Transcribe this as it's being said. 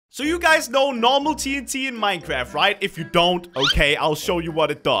So you guys know normal TNT in Minecraft, right? If you don't, okay, I'll show you what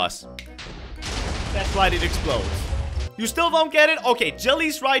it does. That's right, it explodes. You still don't get it? Okay,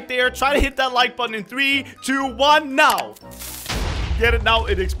 Jelly's right there. Try to hit that like button in 3, 2, 1, now. Get it now?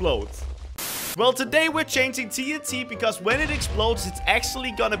 It explodes. Well, today we're changing TNT because when it explodes, it's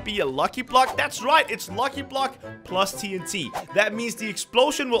actually gonna be a lucky block. That's right, it's lucky block plus TNT. That means the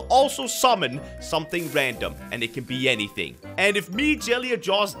explosion will also summon something random, and it can be anything. And if me, Jelly, or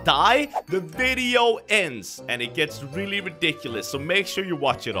Jaws die, the video ends, and it gets really ridiculous. So make sure you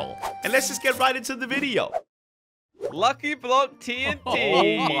watch it all. And let's just get right into the video. Lucky block TNT.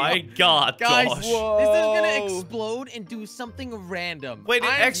 Oh my god, Guys, Josh. this is gonna explode and do something random. Wait, it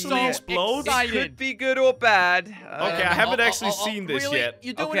I'm actually so explodes? excited. Could be good or bad. Okay, I haven't actually seen this really? yet.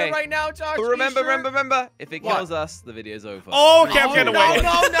 You doing Okay. it right now, Josh? But Are you remember, sure? if it What? kills us, the video's over. Okay, I'm getting away.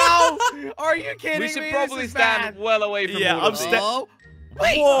 No. Are you kidding me? We should This probably is stand bad. well away from Yeah, all I'm of these. Oh,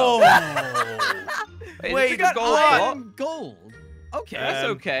 wait. Whoa. Hey, Wait, this is a gold block. I'm gold. Okay. That's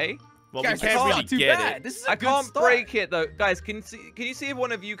okay. Well, Guys, we can't that's really not too get bad. it. This is a I good can't start. break it though, guys. Can you see if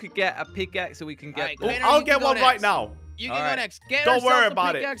one of you could get a pickaxe so we can get? Alright, the- Crainer, I'll you get can go one right next. now. You can All go right. next. Get Don't worry ourselves a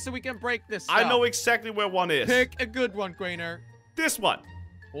about it. pickaxe so we can break this I stuff. know exactly where one is. Pick a good one, Crainer. This one.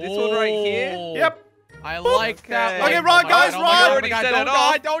 This one right here? Oh, Yep. I like that one. Okay, run, Oh my guys, God, run. Oh my God, Already set don't it die,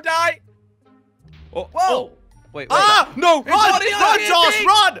 off. don't die. Oh, Whoa. wait. Ah! No! Run! not the Run, TNT. Josh!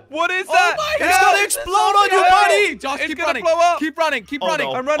 Run! What is Oh that? my It's God. gonna explode on you, good. buddy! Josh, It's keep gonna running. blow up. Keep running. Keep Oh, running.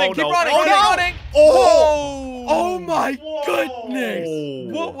 no. I'm running. Oh, Keep no. running. Oh, keep no. running. Oh! Oh my Whoa.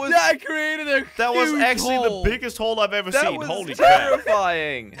 goodness. What was That created a That was huge actually hole. the biggest hole I've ever That seen. was Holy crap.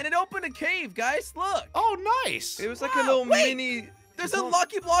 terrifying. And it opened a cave, guys. Look. Oh, nice. It was like a Wow, little wait. mini. There's a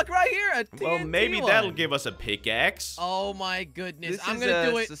lucky block right here. A Well, TNT maybe one. that'll give us a pickaxe. Oh my goodness. This I'm is gonna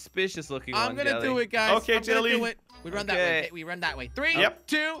a do it. suspicious looking I'm one. gonna do it, guys. Okay, I'm gonna Jelly. do it. We run that way. Okay. We run that way. 3, Yep.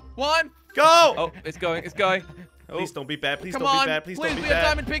 2, 1. Go! Oh, it's going. It's going. Oh, Please don't be bad. Please Come don't on. be bad. Please don't be be a bad.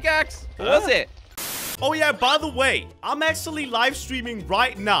 diamond pickaxe. what was it? Oh yeah, by the way, I'm actually live streaming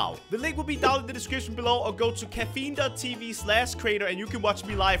right now. The link will be down in the description below, or go to caffeine.tv/Crainer and you can watch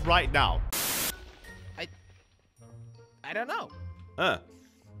me live right now. I don't know.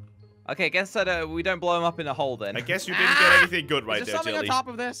 Okay, guess that we don't blow him up in a hole then. I guess you didn't get anything good right Is there there, something Jelly. on top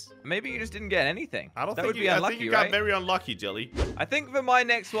of this? Maybe you just didn't get anything. I don't that think would you, be I unlucky, think you right? got very unlucky, Jelly. I think for my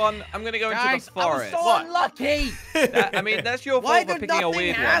next one, I'm gonna go Guys, into the forest. I was so What? unlucky. I mean, that's your Why fault for did picking a nothing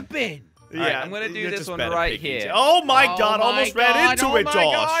weird one. happen? Alright, I'm gonna do you're this just one bad at right picking, here. Jelly. Oh my Oh god, my almost ran God, into oh it, my Josh.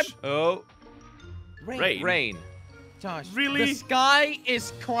 God. Oh, Rain. rain. Josh, Really? the sky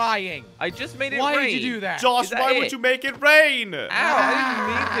is crying. I just made it Why rain. did you do that? Josh, Is that why it? would you make it rain? Ow,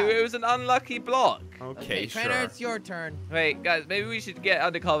 I didn't mean to. It was an unlucky block. Okay, Crainer, sure. it's your turn. Wait, guys, maybe we should get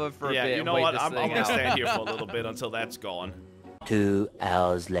undercover for a Yeah, bit you and know wait what? this I'm thing gonna out. stand here for a little bit until that's gone. 2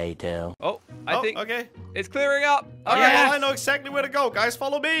 hours later. Oh, I think okay. it's clearing up. All right, Yes. well, I know exactly where to go. Guys,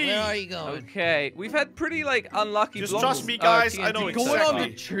 follow me. Where are you going? Okay, we've had pretty like unlucky Just blocks. trust me, guys, I TNT know Going exactly. on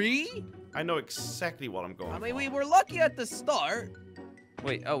the tree? I know exactly what I'm going I mean, for. we were lucky at the start.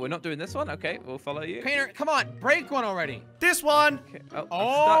 Wait, oh, we're not doing this one? Okay, we'll follow you. Crainer, come on, break one already. This one. Okay. Oh, I'm stuck.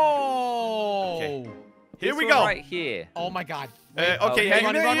 Oh. Okay. Here This we one go. right here. Oh my God. Okay, Okay. you,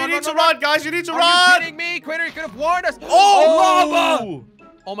 Run, need- run, you run, need run, to run, run, guys. You need to Are run. you kidding me? Crainer, you could have warned us. Oh, lava!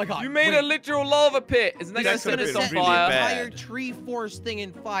 Oh my God. You made a literal lava pit. Isn't that That going to could've set been this on really fire? bad. entire tree force thing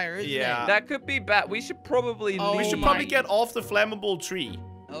in fire, isn't Yeah. it? That could be bad. We should probably Oh leave. We should my- probably get off the flammable tree.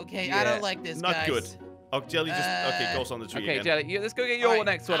 Okay, Yeah. I don't like this, Not guys. good. Oh, Jelly just okay goes on the tree Okay, again. Jelly, let's go get your Alright,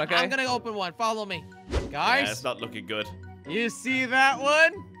 next one, okay? I'm gonna open one. Follow me, Yeah, guys. it's not looking good. You see that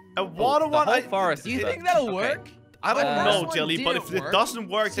one? A water the one. whole I, forest. Do you is think done. that'll Okay. work? I don't My know, first one Jelly, but if didn't it work. doesn't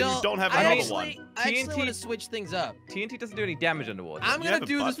work, then you So, don't have I another actually, one. I actually TNT want to switch things up. TNT doesn't do any damage underwater. I'm You gonna have a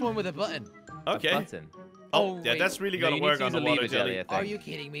do this button? one with a button. Okay. Button. Oh, Oh, yeah, wait. that's really No, gonna you need work to on use the a water, lever, Jelly. Jelly, I think. Are you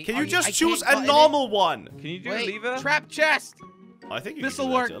kidding me? Can Are you just I choose can't a button it? normal one? Can you do Wait, a lever? trap chest. I think you This'll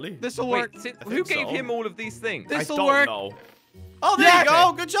can do that, work. Jelly. This'll Wait, work. who think gave so. him all of these things? I This'll don't work. know. Oh, there Yeah. you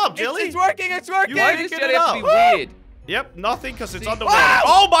go. Good job, Jelly. It's working. It's working. You Why figured does it Jelly have to be out. weird? Yep, nothing, because it's See- underwater. Wow!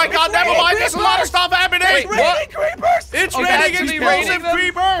 Oh my It's god, never raining mind. There's a lot of stuff happening. Wait, It's what? raining creepers. It's Oh, raining actually explosive raining them?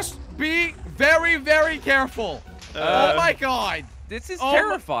 creepers. Be very, very careful. Oh my God. This is Oh my-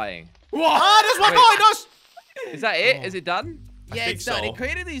 terrifying. Whoa. Ah, there's one Wait. behind us. Is that it? Is it done? Yeah, think it's done. so. It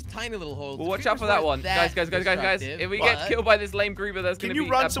created these tiny little holes. Well, The watch out for creepers that weren't one. that Guys. destructive, If we but- get killed by this lame creeper, that's Can going to you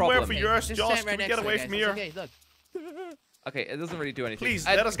be run a somewhere problem. for yours, Just Josh? stand right Can we next get to it, away guys. from It's here? Okay, look. Okay, it doesn't really do anything. Please,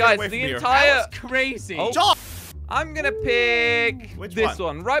 let us get guys, away from the here. entire... That was crazy. Oh. Josh. I'm going to pick Which this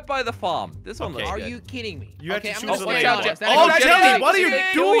one? one, right by the farm. This one Okay. looks Are good. you kidding me? You have okay, to I'm choose gonna a stay lane. on this. Oh, That's Jelly, good. what are you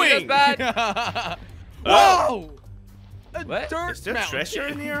That's doing? bad. A What? dirt Is there mountain. treasure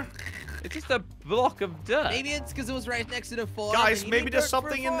in here? It's just a block of dirt. Maybe it's because it was right next to the farm. Guys, and you maybe need there's dirt for a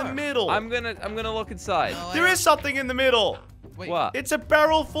something in the farm. middle. I'm gonna look inside. No, I There don't- is something in the middle. Wait, What? It's a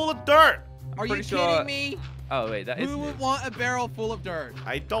barrel full of dirt. Are you pretty kidding sure- me? Oh wait, that is. Who would want a barrel full of dirt?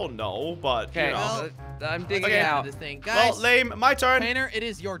 I don't know, but Okay, you know. Well, I'm digging Okay. it Out out. this thing, Well, guys. lame. My turn. Crainer, it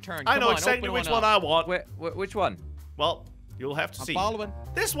is your turn. I Come know on, exactly open which one one up. I want. Which one? Well, you'll have to I'm see. following.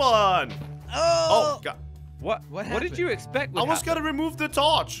 This one. Oh! Oh, God. What? What did happened? you expect? I was gonna remove the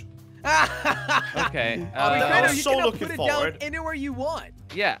torch. Okay. I mean, I was you so can looking put it forward. down anywhere you want.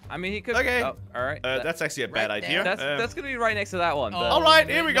 Yeah. I mean, he could. Okay. Oh, all right. That's actually a bad Right idea. there. That's gonna be right next to that one. But... Oh. All right,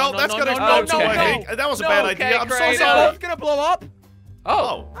 here we go. No, That's no, gonna no, explode no, too, I no, think. That was a no, bad okay, idea. I'm so Crainer. sorry. It's gonna blow up.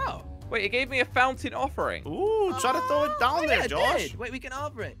 Oh. Oh. Wait, it gave me a fountain offering. Ooh, try to throw it down yeah, there, it Josh. did. Wait, we can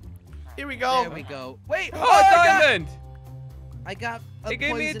offer it. Here we go. There we go. Wait. Oh, a diamond! I got a It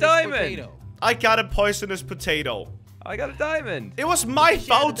gave me a poisonous diamond. potato. I got a poisonous potato. I got a diamond. It was my You shared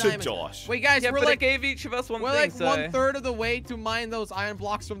a fountain, diamond. Josh. Wait, guys, Yeah, we're but like it gave each of us one we're thing. like So... 1/3 of the way to mine those iron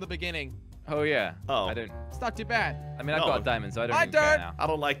blocks from the beginning. Oh yeah. Oh. I don't. It's not too bad. I mean, I've No. got a diamond, so I don't My even care turn. now. I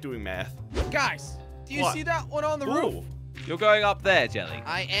don't like doing math. Guys, do you What? see that one on the roof? Ooh, You're going up there, Jelly.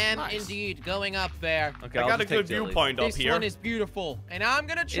 I am Nice. indeed going up there. Okay, I I'll got a just take good Jelly's. viewpoint up This here. one is beautiful, and I'm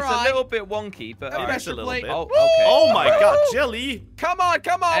gonna It's try. a little bit wonky, but A alright. Just a little plate. bit. Oh, okay. Oh my Woo! God, jelly! Come on,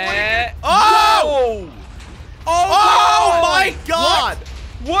 come on. Oh! Oh my God!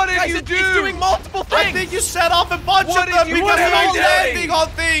 What did Guys, you it's do? doing multiple things. I think you set off a bunch What of did them you because do? they're What are you landing doing? on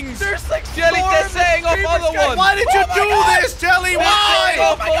things. There's like Jelly, they're storms and setting off creepers other going- ones. Why did you Oh my do God. this, Jelly? setting Why?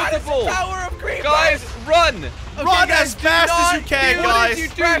 Oh my God, it's the multiple. power of creepers. Guys, run! Okay, Run guys, as fast as you can, do guys. What did you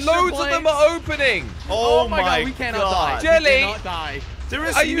do? Dude, loads of Pressure them plates. are opening. Oh my God, we cannot die. God. Jelly. We cannot die. There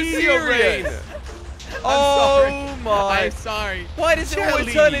is Are you meteor rain. serious? sorry. Oh my! I'm sorry. Why does it always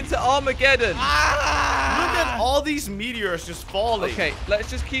Jelly. turn into Armageddon? Look at all these meteors just falling. Okay, let's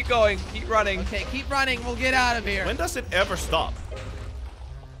just keep going. Keep running. Okay, keep running. We'll get out of here. When does it ever stop?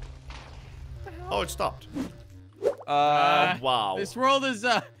 Oh, it stopped. Wow. This world is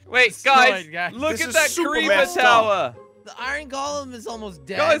Wait, destroyed, guys, guys. look This at is that super creeper messed up. tower. the Iron Golem is almost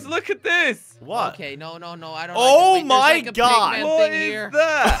dead. Guys, look at this. What? Okay, no, I don't. Oh like it. Wait, my there's like a God. pigman What thing is here.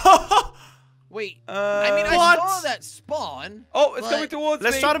 that? Wait, I mean, I What? saw that spawn. Oh, it's but- coming towards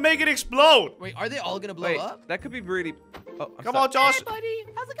Let's me. try to make it explode. Wait, are they all gonna blow Wait, up? that could be really. Oh, I'm Come stuck. on, Josh. Hey, buddy,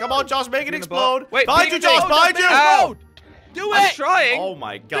 how's it Come going? on, Josh, make it You're in the explode. boat. Wait, Behind big you, Josh, thing. behind you. Ow. Do I'm it! trying. Oh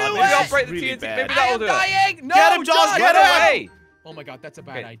my God. Do this it. Maybe I'll is break the really TNT. bad. Maybe I that'll am do it. dying! No, Get him, Josh, get him! Away. Oh my God, that's a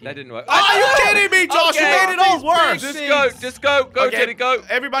bad Okay, idea. that didn't work. Are you kidding me, Josh? Okay. You made it all worse. Just go, just go, go, Okay, Jenny, go.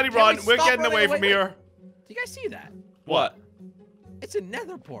 Everybody Can run. we We're stop getting running away away? from here. Do you guys see that? What? It's a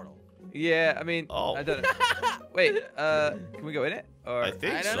nether portal. Yeah, I mean, Oh. I don't know. Wait, can we go in it? Or I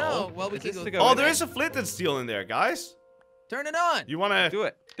think I don't so. know. Well, we Is can this go. to go Oh, in there it? is a flint and steel in there, guys. Turn it on. You want to... do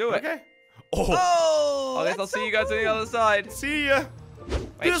it, do it. Okay. Oh, Oh, I guess I'll that's see so you guys on the cool. other side. see ya.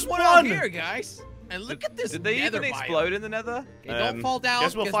 There's One one. out here, guys. And look at this Did they nether even biome. explode in the nether? Okay, don't fall down.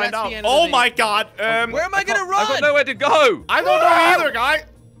 Guess we'll 'cause find that's out. the end of Oh the my video. God. Where am I gonna run? I've got nowhere to go. I don't know either, guy.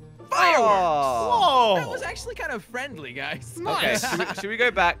 Fireworks. Oh. That Whoa. was actually kind of friendly, guys. Okay, should we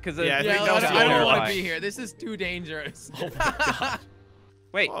go back? Because Yeah, I think Yeah, that was I the don't only want one. to be here. This is too dangerous.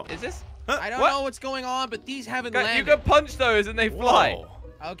 Wait, Whoa. is this? I don't What? know what's going on, but these haven't You landed. can punch those and they fly. Whoa.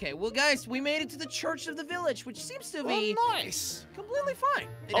 Okay, well, guys, we made it to the church of the village, which seems to be Oh, nice. completely fine.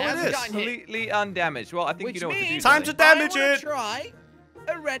 It Oh, it hasn't is. gotten hit. Completely undamaged. Well, I think Which you know what to do. means Time Jelly. to damage I wanna it. try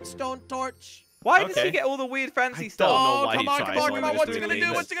a redstone torch. Why does Okay. he get all the weird fancy I stuff? don't know Oh, why come he on, tries come on, so come on. much What's to it gonna leave do?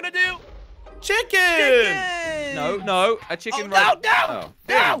 it. What's it gonna do? Chicken. Chicken! No, a chicken Oh, riding. no, Oh.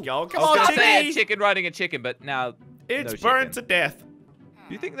 There you go. Come I was on, gonna say a chicken. chicken riding a chicken, but now It's no burned to chicken. death.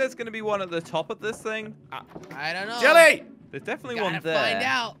 Do you think there's gonna be one at the top of this thing? I don't know. Jelly. There's definitely Gotta one there. find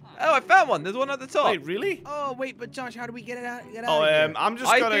out. Oh, I found one. There's one at the top. Wait, really? Oh, wait, but Josh, how do we get it out? Get out Oh, of here? I'm just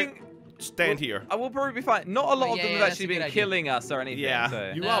I gonna think stand here. I will probably be fine. Not a lot of yeah, them yeah, have that's actually a good been idea. killing us or anything. Yeah,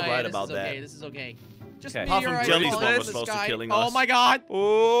 So. you No, are yeah, right this about is okay. that. This is okay. Just Okay. Apart from meteorites Jelly's falling one from was the supposed to sky. killing Oh us. my God!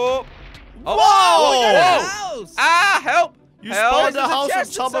 Oh. Whoa! Oh, we got a Whoa. house! Ah, help! You Help. spawned There's a a house on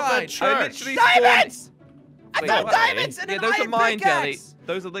chest top of a inside. church. I literally spawned. Diamonds! I Wait, found what? diamonds and Yeah, an those are iron mine, Jelly. pickaxe.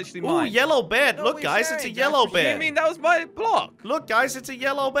 Those are literally Ooh, mine. yellow bed. No, Look, we guys, shared, it's a guys, yellow we shared. What do you bed. mean that was my block? Look, guys, it's a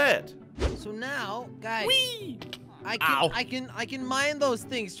yellow bed. So now, guys, Whee! I Ow. can mine those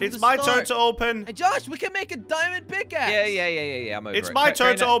things from It's the my start. turn to open. Hey, Josh, we can make a diamond pickaxe. Yeah. I'm over It's it. my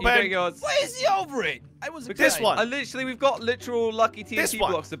turn to Crainer, open. You do yours. Why is he over it? I was This excited. one. We've got literal lucky This TNT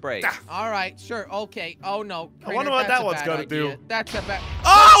one. blocks to break. Ah. All right, sure, okay. Oh no, I wonder Crainer, what that's that a one's bad gonna idea. do. That's a bad.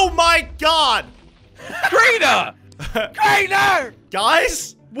 Oh my God! Crainer! Crainer!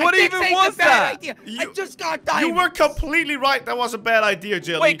 Guys, What I even did say was it's a bad that? idea. I You- just got diamonds. You were completely right. That was a bad idea,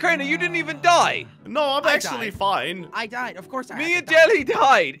 Jelly. Wait, Crainer, you didn't even die. No, I'm I actually died. fine. I died. Of course I Me had and to die. Jelly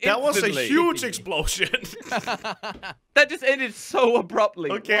died. That was a instantly. huge explosion. That just ended so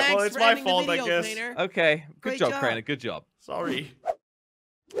abruptly. Okay, well, Thanks it's for my ending the fault, I video, guess. Crainer. Okay, good Great job, job. Crainer. Good job. Sorry.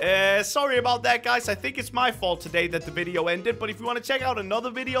 Sorry about that, guys. I think it's my fault today that the video ended. But if you want to check out another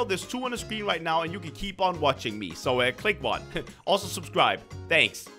video, there's 2 on the screen right now, and you can keep on watching me. So click one. Also subscribe. Thanks.